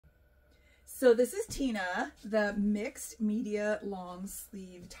So this is Tina, the mixed media long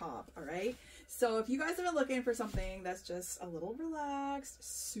sleeve top, all right? So if you guys have been looking for something that's just a little relaxed,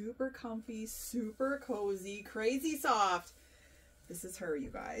 super comfy, super cozy, crazy soft, this is her, you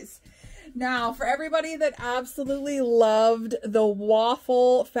guys. Now, for everybody that absolutely loved the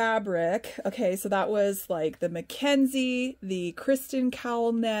Waffle fabric, okay, so that was like the Mackenzie, the Kristen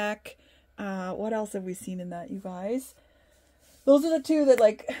cowl neck. What else have we seen in that, you guys? Those are the two that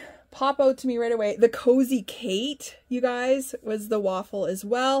like pop out to me right away. The Cozy Kate, you guys, was the Waffle as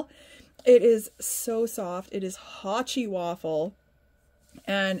well. It is so soft. It is Hachi Waffle.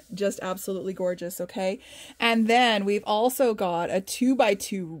 And just absolutely gorgeous, okay? And then we've also got a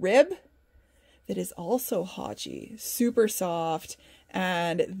 2x2 rib that is also Hachi, super soft.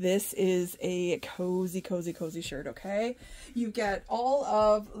 And this is a cozy, cozy, cozy shirt, okay? You get all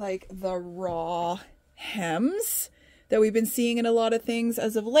of like the raw hems that we've been seeing in a lot of things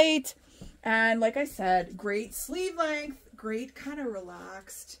as of late. And like I said, great sleeve length, great kind of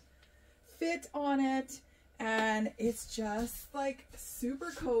relaxed fit on it. And it's just like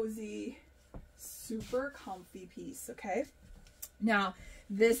super cozy, super comfy piece, okay? Now,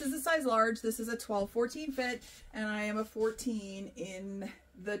 this is a size large. This is a 12-14 fit, and I am a 14 in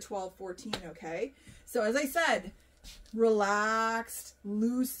the 12-14, okay? So as I said, relaxed,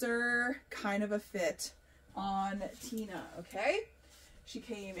 looser kind of a fit on Tina, okay? She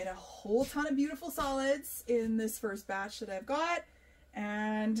came in a whole ton of beautiful solids in this first batch that I've got,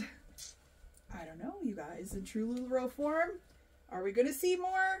 and I don't know, you guys, in true LuLaRoe form, are we going to see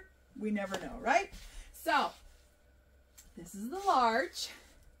more? We never know, right? So, this is the large,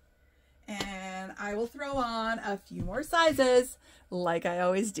 and I will throw on a few more sizes like I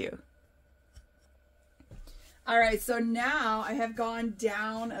always do. All right, so now I have gone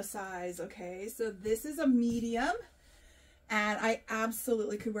down a size, okay? So this is a medium, and I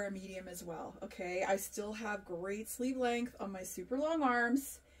absolutely could wear a medium as well, okay? I still have great sleeve length on my super long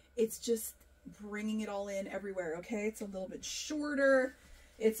arms. It's just bringing it all in everywhere, okay? It's a little bit shorter.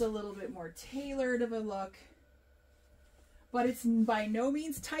 It's a little bit more tailored of a look, but it's by no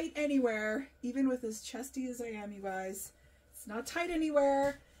means tight anywhere, even with as chesty as I am, you guys. It's not tight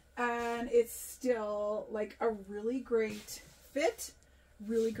anywhere, and it's still like a really great fit,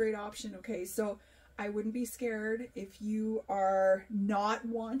 really great option, okay? So I wouldn't be scared if you are not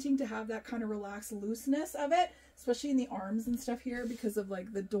wanting to have that kind of relaxed looseness of it, especially in the arms and stuff here because of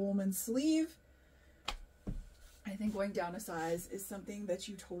like the dolman sleeve. I think going down a size is something that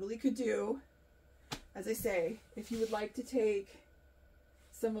you totally could do. As I say, if you would like to take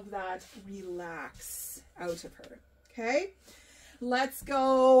some of that relax out of her, okay? Let's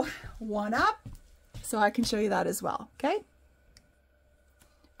go one up so I can show you that as well, okay?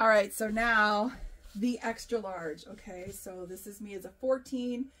 All right, so now the extra large, okay? So this is me as a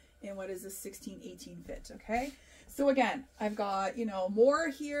 14 in what is a 16-18 fit, okay? So again, I've got, you know, more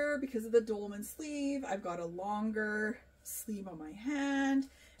here because of the dolman sleeve. I've got a longer sleeve on my hand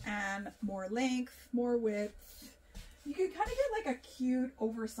and more length, more width. You can kind of get like a cute,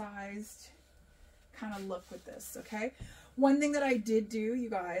 oversized kind of look with this, okay? One thing that I did do, you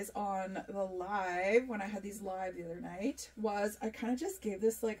guys, on the live, when I had these live the other night, was I kind of just gave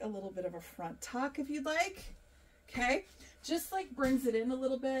this like a little bit of a front tuck, if you'd like, okay? Just like brings it in a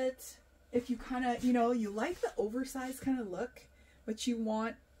little bit. If you kind of, you know, you like the oversized kind of look, but you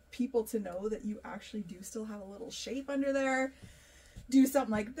want people to know that you actually do still have a little shape under there, do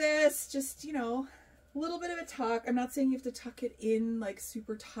something like this, just, you know, a little bit of a tuck. I'm not saying you have to tuck it in like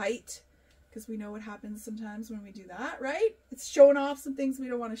super tight, because we know what happens sometimes when we do that, right? It's showing off some things we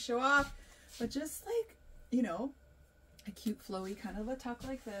don't want to show off, but just like, you know, a cute flowy kind of a tuck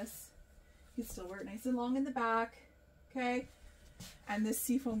like this. You can still wear it nice and long in the back, okay? And this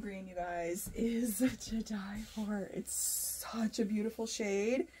seafoam green, you guys, is to die for. It's such a beautiful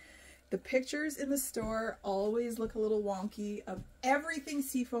shade. The pictures in the store always look a little wonky of everything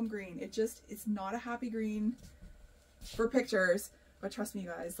seafoam green. It's not a happy green for pictures, but trust me, you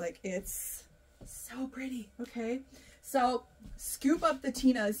guys, like, it's so pretty, okay? So scoop up the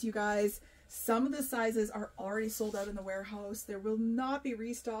Tinas, you guys. Some of the sizes are already sold out in the warehouse. There will not be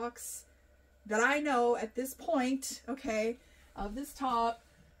restocks that I know at this point, okay, of this top,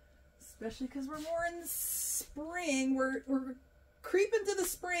 especially because we're more in the spring. We're creeping to the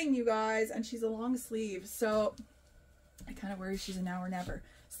spring, you guys, and she's a long sleeve, so I kind of worry she's a now or never.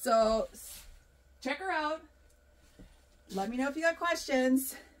 So check her out. Let me know if you got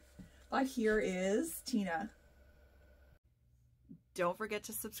questions. But here is Tina. Don't forget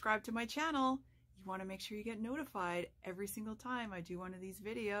to subscribe to my channel. You want to make sure you get notified every single time I do one of these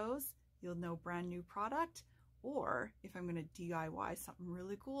videos. You'll know brand new product, or if I'm going to DIY something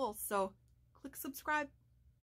really cool. So click subscribe.